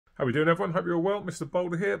How we doing, everyone? Hope you're all well. Mr.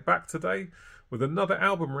 Boulder here, back today with another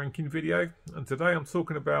album ranking video. And today I'm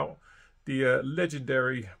talking about the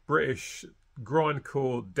legendary British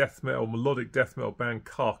grindcore death metal, melodic death metal band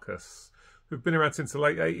Carcass, who've been around since the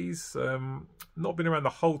late 80s. Not been around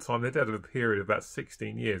the whole time. They did have a period of about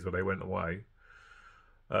 16 years where they went away.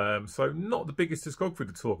 So not the biggest discography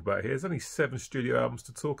to talk about here. There's only 7 studio albums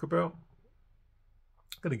to talk about.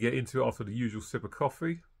 I'm going to get into it after the usual sip of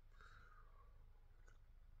coffee.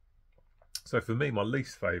 So for me, my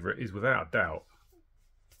least favourite is without a doubt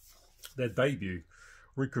their debut,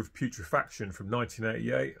 Reek of Putrefaction from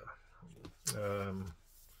 1988.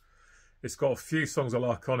 It's got a few songs I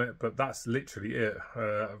like on it, but that's literally it.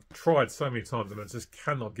 I've tried so many times and I just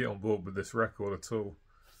cannot get on board with this record at all.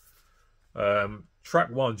 Track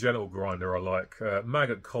 1, Genital Grinder, I like.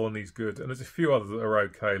 Maggot Colony's good, and there's a few others that are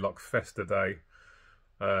okay, like Festa Day.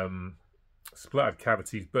 Splattered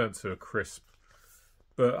Cavities, Burnt to a Crisp.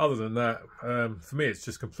 But other than that, for me, it's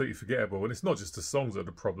just completely forgettable. And it's not just the songs that are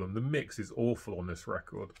the problem. The mix is awful on this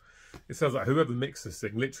record. It sounds like whoever mixed this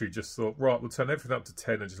thing literally just thought, right, we'll turn everything up to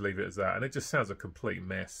 10 and just leave it as that. And it just sounds a complete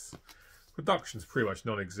mess. Production's pretty much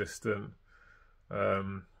non-existent.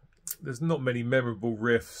 There's not many memorable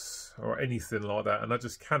riffs or anything like that. And I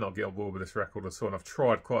just cannot get on board with this record at all. And I've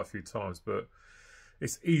tried quite a few times, but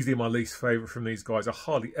it's easily my least favourite from these guys. I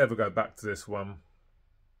hardly ever go back to this one.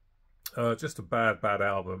 Just a bad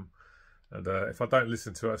album, and if I don't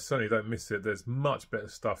listen to it, I certainly don't miss it. There's much better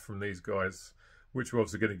stuff from these guys, which we're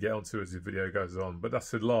obviously going to get onto as the video goes on. But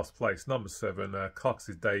that's in last place, number 7,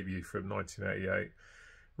 Carcass's debut from 1988.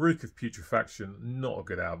 Reek of Putrefaction, not a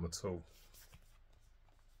good album at all.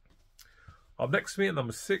 Up next to me at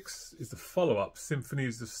number 6 is the follow-up,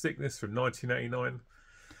 Symphonies of Sickness from 1989.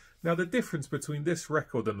 Now, the difference between this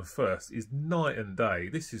record and the first is night and day.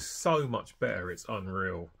 This is so much better, it's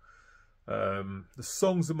unreal. The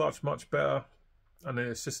songs are much better, and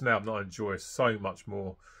it's just an album that I enjoy so much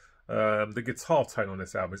more. The guitar tone on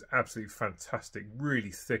this album is absolutely fantastic,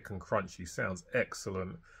 really thick and crunchy, sounds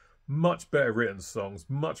excellent. Much better written songs,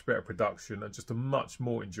 much better production, and just a much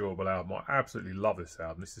more enjoyable album. I absolutely love this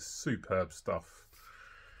album. This is superb stuff.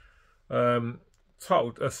 Sorry,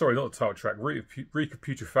 not the title track. Reek of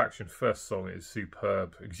Putrefaction, first song, is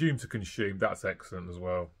superb. Exhume to Consume, that's excellent as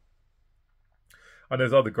well. And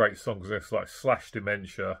there's other great songs in this, like Slash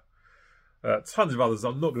Dementia. Tons of others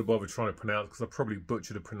I'm not going to bother trying to pronounce because I probably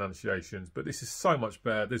butcher the pronunciations. But this is so much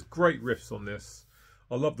better. There's great riffs on this.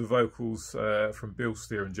 I love the vocals from Bill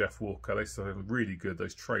Steer and Jeff Walker. They sound really good,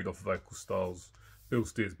 those trade-off vocal styles. Bill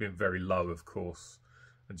Steer's been very low, of course.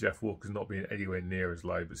 And Jeff Walker's not been anywhere near as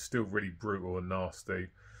low, but still really brutal and nasty.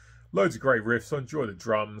 Loads of great riffs. I enjoy the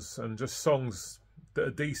drums and just songs that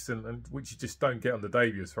are decent and which you just don't get on the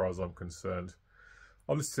debut as far as I'm concerned.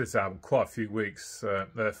 I've listened to this album quite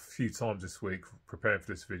a few times this week preparing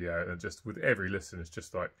for this video, and just with every listen it's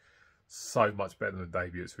just like so much better than the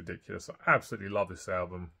debut. It's ridiculous. I absolutely love this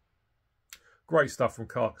album. Great stuff from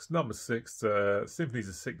Carcass. Number 6, Symphonies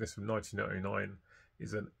of Sickness from 1999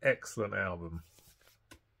 is an excellent album.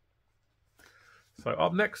 So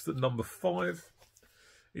up next at number 5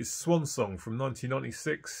 is Swan Song from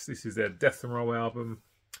 1996. This is their Death and Roll album.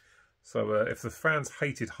 So if the fans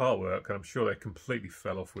hated Heartwork, and I'm sure they completely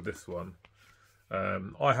fell off with this one,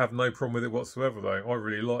 I have no problem with it whatsoever though. I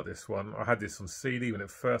really like this one. I had this on CD when it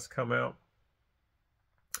first came out.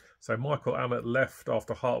 So Michael Amott left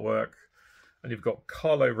after Heartwork, and you've got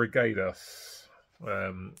Carlo Regadas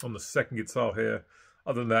on the second guitar here.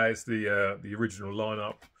 Other than that, it's the original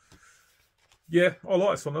lineup. Yeah, I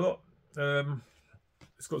like this one a lot.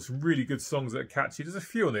 It's got some really good songs that are catchy. There's a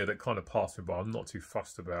few on there that kind of pass me by. I'm not too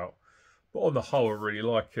fussed about. But on the whole, I really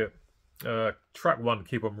like it. Track 1,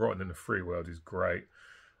 Keep On Rotting in the Free World, is great.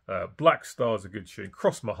 Black Star's a good tune.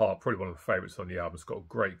 Cross My Heart, probably one of the favourites on the album. It's got a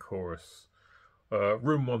great chorus.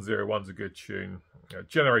 Room 101's a good tune.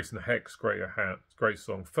 Generation Hex, great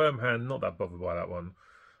song. Firm Hand, not that bothered by that one.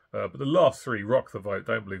 But the last 3, Rock the Vote,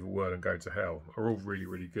 Don't Believe a Word, and Go to Hell, are all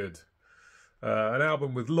really good. An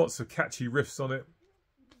album with lots of catchy riffs on it.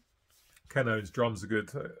 Ken Owen's drums are good.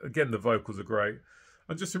 Again, the vocals are great.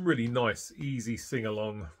 And just some really nice, easy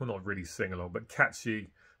sing-along. Well, not really sing-along, but catchy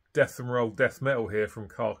death and roll, death metal here from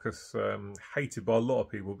Carcass. Hated by a lot of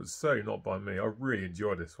people, but certainly not by me. I really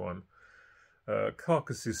enjoy this one.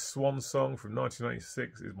 Carcass's Swan Song from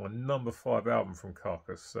 1996 is my number 5 album from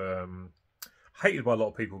Carcass. Hated by a lot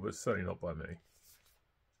of people, but certainly not by me.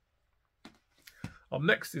 Up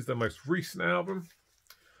next is the most recent album.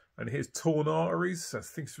 And here's Torn Arteries. I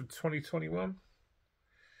think it's from 2021.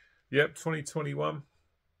 Yep, 2021.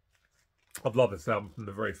 I've loved this album from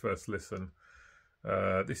the very first listen.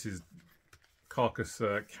 This is Carcass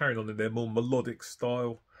carrying on in their more melodic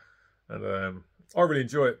style, and I really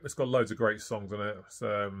enjoy it. It's got loads of great songs on it.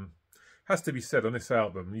 So, has to be said on this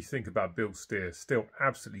album, you think about Bill Steer, still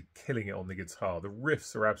absolutely killing it on the guitar. The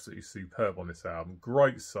riffs are absolutely superb on this album.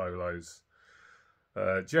 Great solos.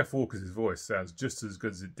 Jeff Walker's voice sounds just as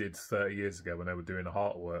good as it did 30 years ago when they were doing the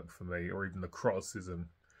Heartwork for me, or even the Criticism.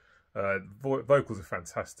 Vocals are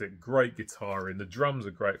fantastic. Great guitar in. The drums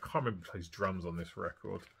are great. I can't remember who plays drums on this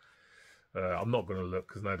record. I'm not going to look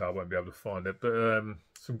because no doubt I won't be able to find it. But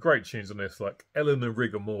some great tunes on this, like Eleanor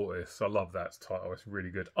Rigor Mortis. I love that title. It's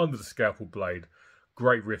really good. Under the Scalpel Blade.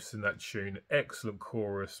 Great riffs in that tune. Excellent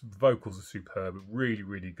chorus. Vocals are superb. Really,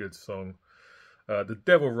 really good song. The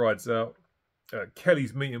Devil Rides Out.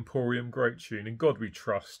 Kelly's Meat Emporium. Great tune. In God We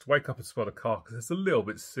Trust. Wake Up and Smell the Carcass. It's a little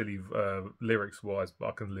bit silly lyrics-wise, but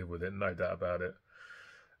I can live with it. No doubt about it.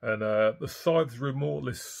 And the Scythe's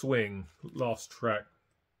Remorseless Swing. Last track.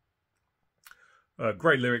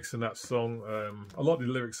 Great lyrics in that song. I like the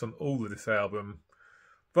lyrics on all of this album.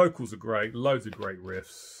 Vocals are great. Loads of great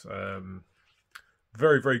riffs.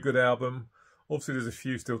 Very, very good album. Obviously, there's a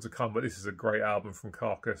few still to come, but this is a great album from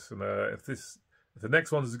Carcass. And if the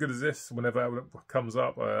next one's as good as this, whenever it comes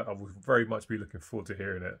up, I will very much be looking forward to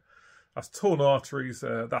hearing it. That's Torn Arteries.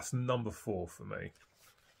 That's number 4 for me.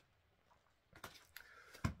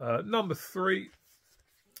 Number 3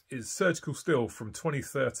 is Surgical Steel from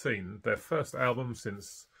 2013. Their first album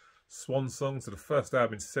since Swan Song, so the first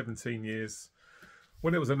album in 17 years.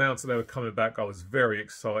 When it was announced that they were coming back, I was very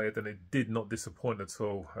excited, and it did not disappoint at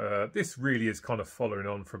all. This really is kind of following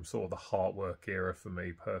on from sort of the Heartwork era for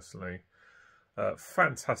me personally.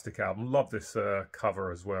 Fantastic album. Love this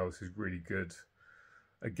cover as well. This is really good.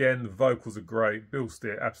 Again, the vocals are great. Bill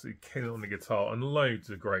Steer absolutely killing it on the guitar, and loads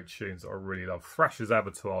of great tunes that I really love. Thrasher's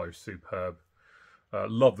Abattoir is superb.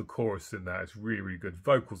 Love the chorus in that. It's really, really good.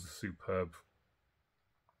 Vocals are superb.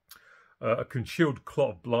 A Congealed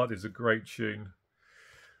Clot of Blood is a great tune.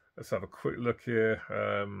 Let's have a quick look here.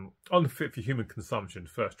 Unfit for Human Consumption,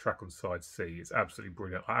 first track on side C. It's absolutely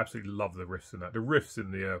brilliant. I absolutely love the riffs in that. The riffs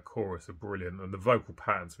in the chorus are brilliant, and the vocal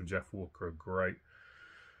patterns from Jeff Walker are great.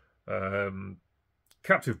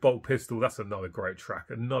 Captive Bolt Pistol, that's another great track.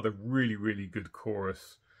 Another really, really good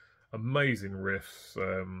chorus. Amazing riffs.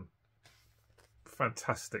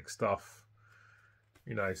 Fantastic stuff.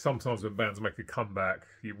 You know, sometimes when bands make a comeback,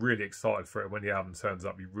 you're really excited for it. When the album turns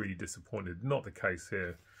up, you're really disappointed. Not the case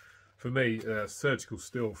here. For me, Surgical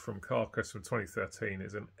Steel from Carcass from 2013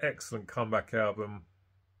 is an excellent comeback album.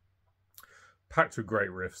 Packed with great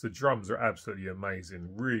riffs. The drums are absolutely amazing.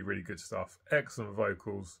 Really, really good stuff. Excellent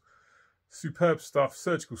vocals. Superb stuff.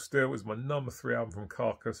 Surgical Steel is my number 3 album from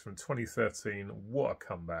Carcass from 2013. What a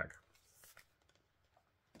comeback.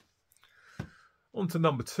 On to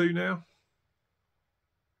number 2 now.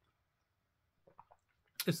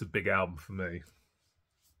 It's a big album for me.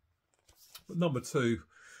 But number 2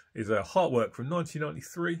 is Heartwork from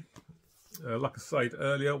 1993. Like I said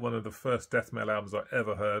earlier, one of the first death metal albums I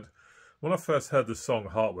ever heard. When I first heard the song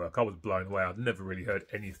Heartwork, I was blown away. I'd never really heard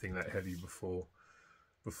anything that heavy before.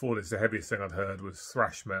 Before this, the heaviest thing I'd heard was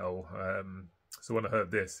thrash metal. So when I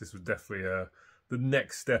heard this was definitely the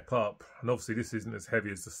next step up. And obviously this isn't as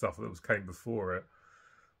heavy as the stuff that came before it.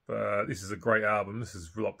 But this is a great album. This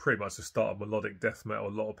is like pretty much the start of melodic death metal, a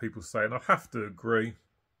lot of people say, and I have to agree.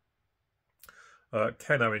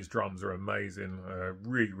 Ken Owen's drums are amazing.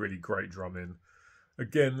 Really, really great drumming.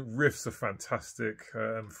 Again, riffs are fantastic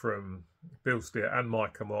from Bill Steer and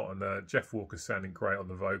Mike Amott, and Jeff Walker sounding great on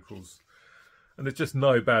the vocals. And there's just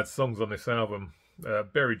no bad songs on this album.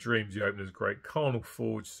 Buried Dreams, the opener, is great. Carnal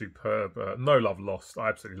Forge, superb. No Love Lost, I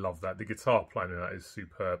absolutely love that. The guitar playing in that is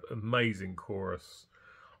superb. Amazing chorus.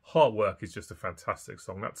 Heartwork is just a fantastic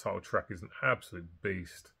song. That title track is an absolute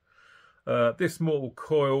beast. This Mortal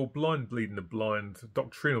Coil, Blind Bleeding the Blind,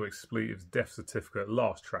 Doctrinal Expletives, Death Certificate.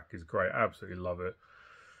 Last track is great. Absolutely love it.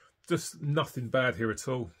 Just nothing bad here at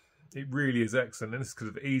all. It really is excellent, and this could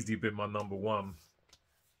have easily been my number 1.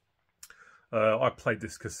 I played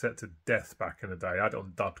this cassette to death back in the day. I had it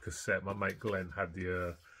on dubbed cassette. My mate Glenn had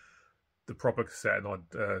the proper cassette, and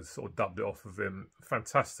I sort of dubbed it off of him.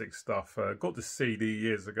 Fantastic stuff. Got the CD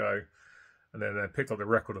years ago, and then picked up the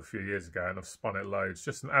record a few years ago, and I've spun it loads.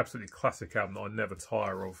 Just an absolutely classic album that I never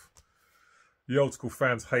tire of. The old school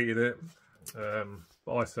fans hated it,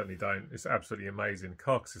 but I certainly don't. It's absolutely amazing.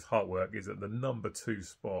 Carcass's Heartwork is at the number 2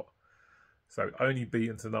 spot, so only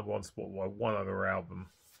beaten to number 1 spot by one other album.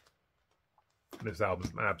 This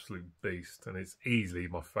album's an absolute beast, and it's easily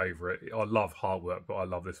my favourite. I love Heartwork, but I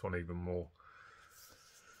love this one even more.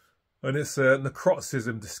 And it's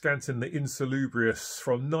Necroticism, Descanting the Insalubrious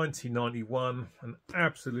from 1991. An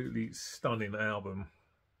absolutely stunning album.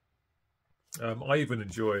 I even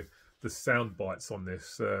enjoy the sound bites on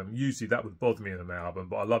this. Usually that would bother me in an album,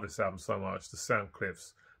 but I love this album so much. The sound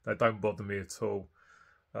clips, they don't bother me at all.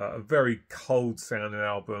 A very cold sounding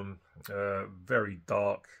album, very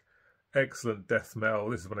dark, excellent death metal.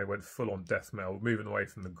 This is when they went full on death metal, moving away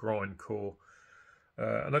from the grindcore.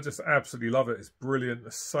 And I just absolutely love it. It's brilliant.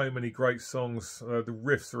 There's so many great songs. The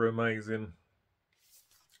riffs are amazing.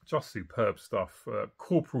 Just superb stuff.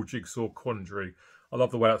 Corporal Jigsaw Quandary. I love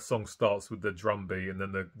the way that song starts with the drum beat and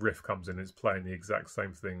then the riff comes in. It's playing the exact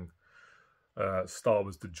same thing. Star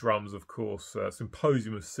Wars, the drums, of course.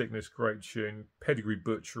 Symposium of Sickness, great tune. Pedigree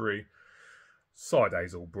Butchery. Side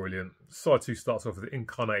A's all brilliant. Side 2 starts off with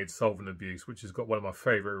Incarnated Solvent Abuse, which has got one of my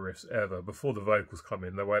favourite riffs ever. Before the vocals come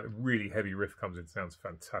in, the way the really heavy riff comes in sounds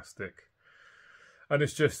fantastic. And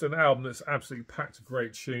it's just an album that's absolutely packed with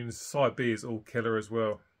great tunes. Side B is all killer as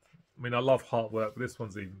well. I mean, I love Heartwork, but this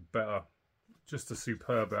one's even better. Just a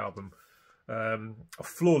superb album. A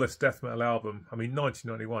flawless death metal album. I mean,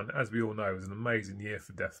 1991, as we all know, was an amazing year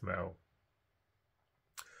for death metal.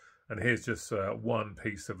 And here's just one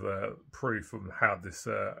piece of proof of how this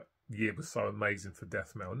year was so amazing for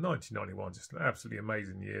death metal. 1991, just an absolutely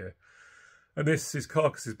amazing year. And this is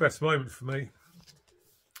Carcass's best moment for me.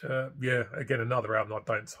 Yeah, again, another album I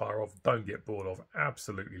don't tire of, don't get bored of.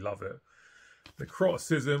 Absolutely love it.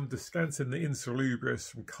 Necroticism, Descanting the Insalubrious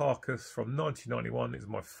from Carcass from 1991 is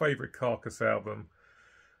my favourite Carcass album.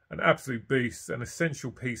 An absolute beast, an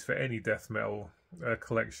essential piece for any death metal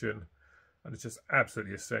collection. And it's just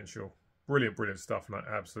absolutely essential. Brilliant, brilliant stuff, and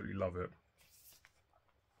I absolutely love it.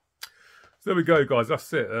 So there we go, guys.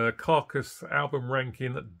 That's it. Carcass album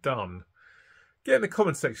ranking done. Get in the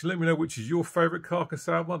comment section. Let me know which is your favourite Carcass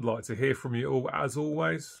album. I'd like to hear from you all, as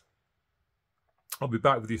always. I'll be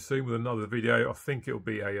back with you soon with another video. I think it'll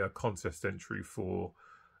be a contest entry for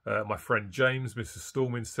my friend James, Mr.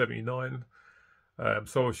 Stormin79.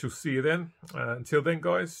 So I shall see you then. Until then,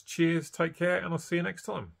 guys, cheers, take care, and I'll see you next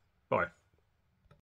time. Bye.